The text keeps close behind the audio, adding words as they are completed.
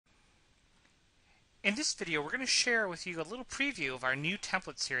In this video, we're going to share with you a little preview of our new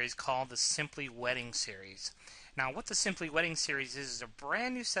template series called the Simply Wedding series. Now, what the Simply Wedding series is a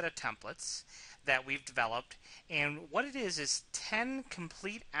brand new set of templates that we've developed, and what it is 10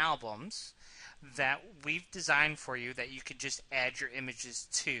 complete albums that we've designed for you that you could just add your images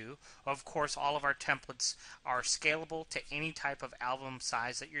to. Of course, all of our templates are scalable to any type of album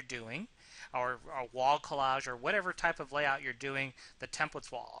size that you're doing, or a wall collage, or whatever type of layout you're doing. The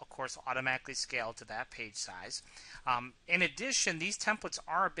templates will, of course, automatically scale to that page size. In addition, these templates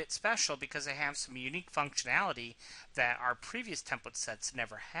are a bit special because they have some unique functionality that our previous template sets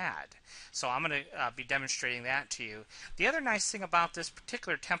never had. So I'm going to be demonstrating that to you. The other nice thing about this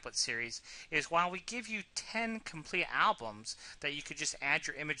particular template series is while we give you 10 complete albums that you could just add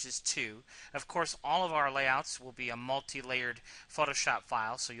your images to, of course all of our layouts will be a multi-layered Photoshop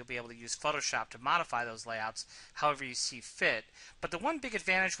file, so you'll be able to use Photoshop to modify those layouts however you see fit. But the one big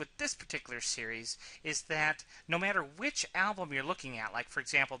advantage with this particular series is that no matter which album you're looking at, like for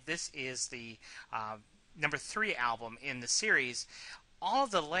example this is the number 3 album in the series, all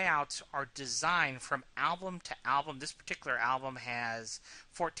of the layouts are designed from album to album. This particular album has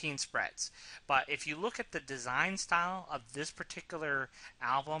 14 spreads. But if you look at the design style of this particular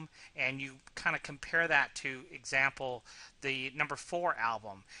album and you kind of compare that to, example, the number 4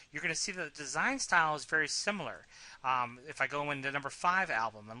 album, you're going to see that the design style is very similar. If I go into number 5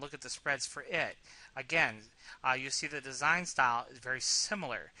 album and look at the spreads for it, again, you see the design style is very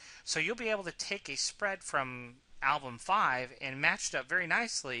similar. So you'll be able to take a spread from album 5 and match it up very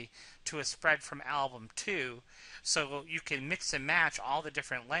nicely to a spread from album 2, so you can mix and match all the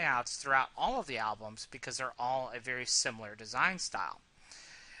different layouts throughout all of the albums because they're all a very similar design style.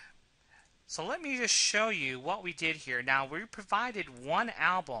 So let me just show you what we did here. Now, we provided one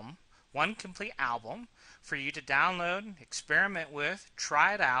complete album for you to download, experiment with,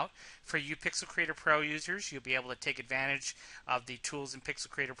 try it out. For you Pixel Creator Pro users, you'll be able to take advantage of the tools in Pixel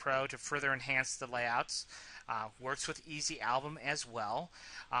Creator Pro to further enhance the layouts. Works with Easy Album as well.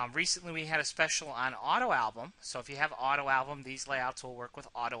 Recently we had a special on Auto Album, so if you have Auto Album, these layouts will work with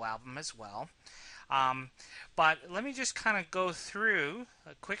Auto Album as well. But let me just kind of go through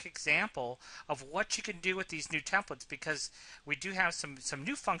a quick example of what you can do with these new templates, because we do have some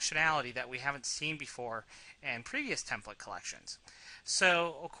new functionality that we haven't seen before in previous template collections.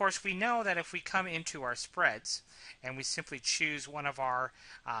 So of course we know that if we come into our spreads and we simply choose one of our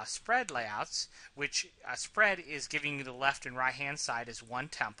spread layouts, which a spread is giving you the left and right hand side as one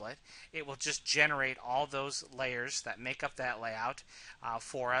template, it will just generate all those layers that make up that layout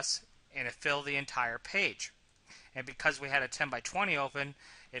for us, and it filled the entire page. And because we had a 10 by 20 open,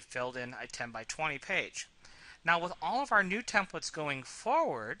 it filled in a 10 by 20 page. Now with all of our new templates going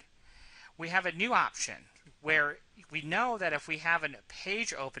forward, we have a new option where we know that if we have a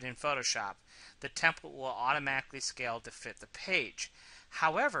page open in Photoshop, the template will automatically scale to fit the page.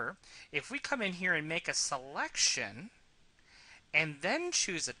 However, if we come in here and make a selection and then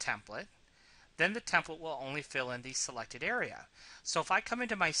choose a template, then the template will only fill in the selected area. So if I come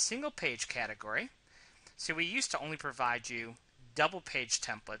into my single page category, see, we used to only provide you double page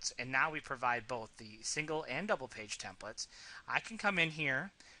templates, and now we provide both the single and double page templates. I can come in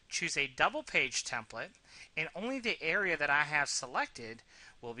here, choose a double page template, and only the area that I have selected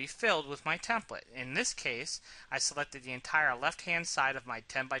will be filled with my template. In this case, I selected the entire left hand side of my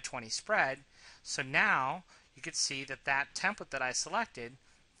 10 by 20 spread, so now you can see that that template that I selected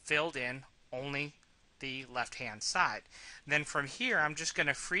filled in only the left hand side. Then from here I'm just going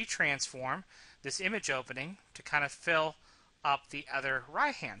to free transform this image opening to kind of fill up the other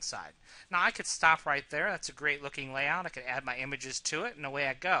right hand side. Now I could stop right there. That's a great looking layout. I could add my images to it and away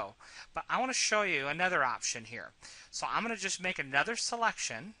I go. But I want to show you another option here. So I'm going to just make another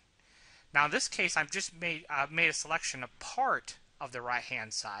selection. Now in this case I've just made a selection of part of the right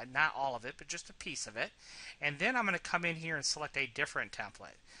hand side, not all of it, but just a piece of it. And then I'm going to come in here and select a different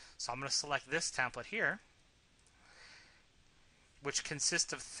template. So I'm going to select this template here, which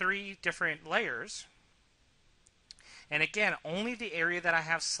consists of 3 different layers. And again, only the area that I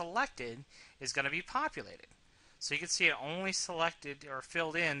have selected is going to be populated. So you can see it only selected or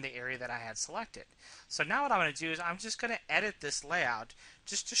filled in the area that I had selected. So now what I'm going to do is I'm just going to edit this layout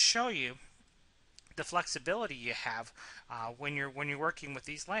just to show you the flexibility you have when you're working with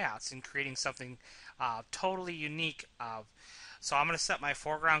these layouts and creating something totally unique. So I'm going to set my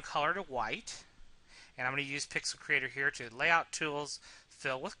foreground color to white, and I'm going to use Pixel Creator here to Layout Tools,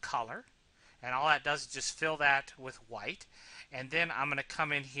 Fill with Color, and all that does is just fill that with white. And then I'm going to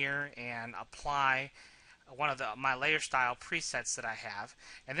come in here and apply one of my layer style presets that I have,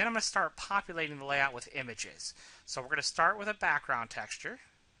 and then I'm going to start populating the layout with images. So we're going to start with a background texture,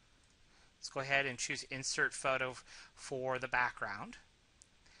 Let's go ahead and choose Insert Photo for the background.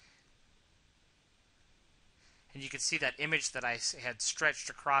 And you can see that image that I had stretched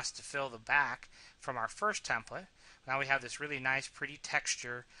across to fill the back from our first template. Now we have this really nice, pretty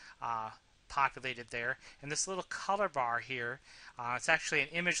texture populated there. And this little color bar here, it's actually an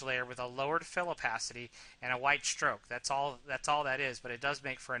image layer with a lowered fill opacity and a white stroke. That's all that is, but it does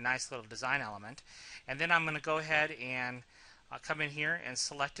make for a nice little design element. And then I'm going to go ahead and come in here and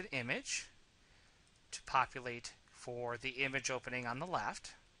select an image to populate for the image opening on the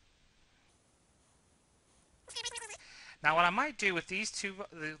left. Now what I might do with these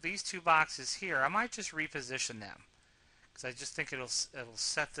two boxes here, I might just reposition them, because I just think it'll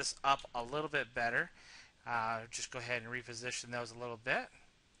set this up a little bit better. Just go ahead and reposition those a little bit.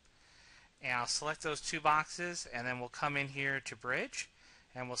 And I'll select those two boxes, and then we'll come in here to Bridge,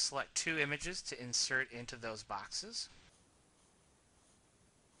 and we'll select two images to insert into those boxes.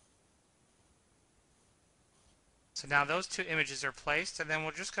 So now those two images are placed, and then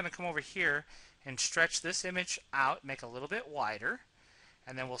we're just going to come over here and stretch this image out, make it a little bit wider,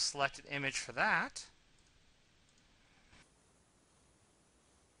 and then we'll select an image for that.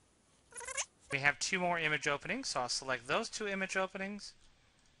 We have two more image openings, so I'll select those two image openings,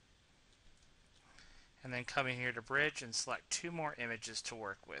 and then come in here to Bridge and select two more images to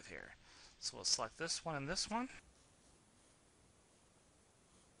work with here. So we'll select this one and this one.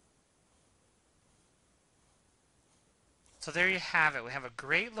 So there you have it. We have a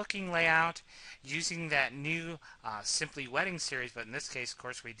great looking layout using that new Simply Wedding series, but in this case, of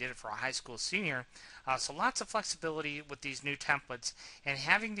course, we did it for a high school senior. So lots of flexibility with these new templates, and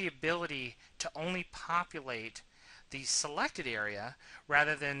having the ability to only populate the selected area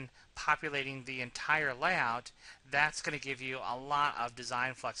rather than populating the entire layout, that's going to give you a lot of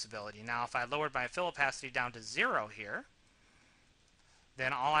design flexibility. Now, if I lowered my fill opacity down to 0 here,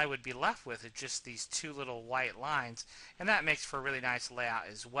 then all I would be left with is just these two little white lines, and that makes for a really nice layout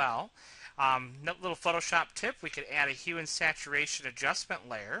as well. Little Photoshop tip, we could add a hue and saturation adjustment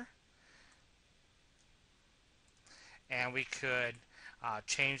layer, and we could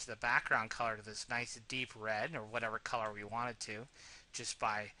change the background color to this nice deep red or whatever color we wanted to just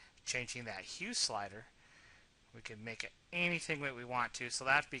by changing that hue slider. We can make it anything that we want to, so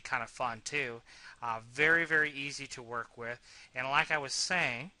that'd be kind of fun too. Very, very easy to work with. And like I was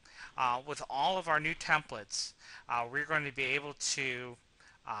saying, with all of our new templates, we're going to be able to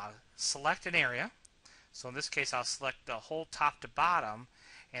select an area. So in this case, I'll select the whole top to bottom,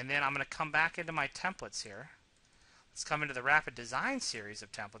 and then I'm going to come back into my templates here. Let's come into the Rapid Design series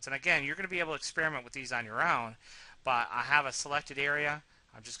of templates. And again, you're going to be able to experiment with these on your own, but I have a selected area.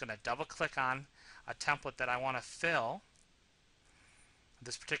 I'm just going to double click on a template that I want to fill.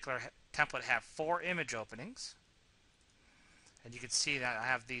 This particular template have 4 image openings, and you can see that I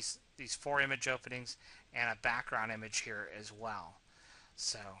have these 4 image openings and a background image here as well.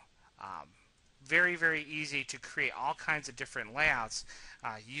 So very, very easy to create all kinds of different layouts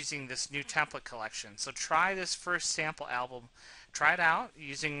using this new template collection. So try this first sample album. Try it out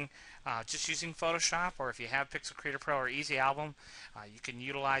using just using Photoshop, or if you have Pixel Creator Pro or Easy Album, you can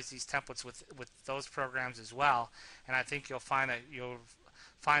utilize these templates with those programs as well. And I think you'll find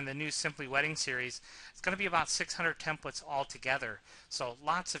the new Simply Wedding series. It's going to be about 600 templates altogether. So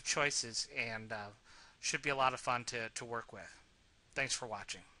lots of choices, and should be a lot of fun to work with. Thanks for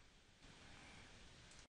watching.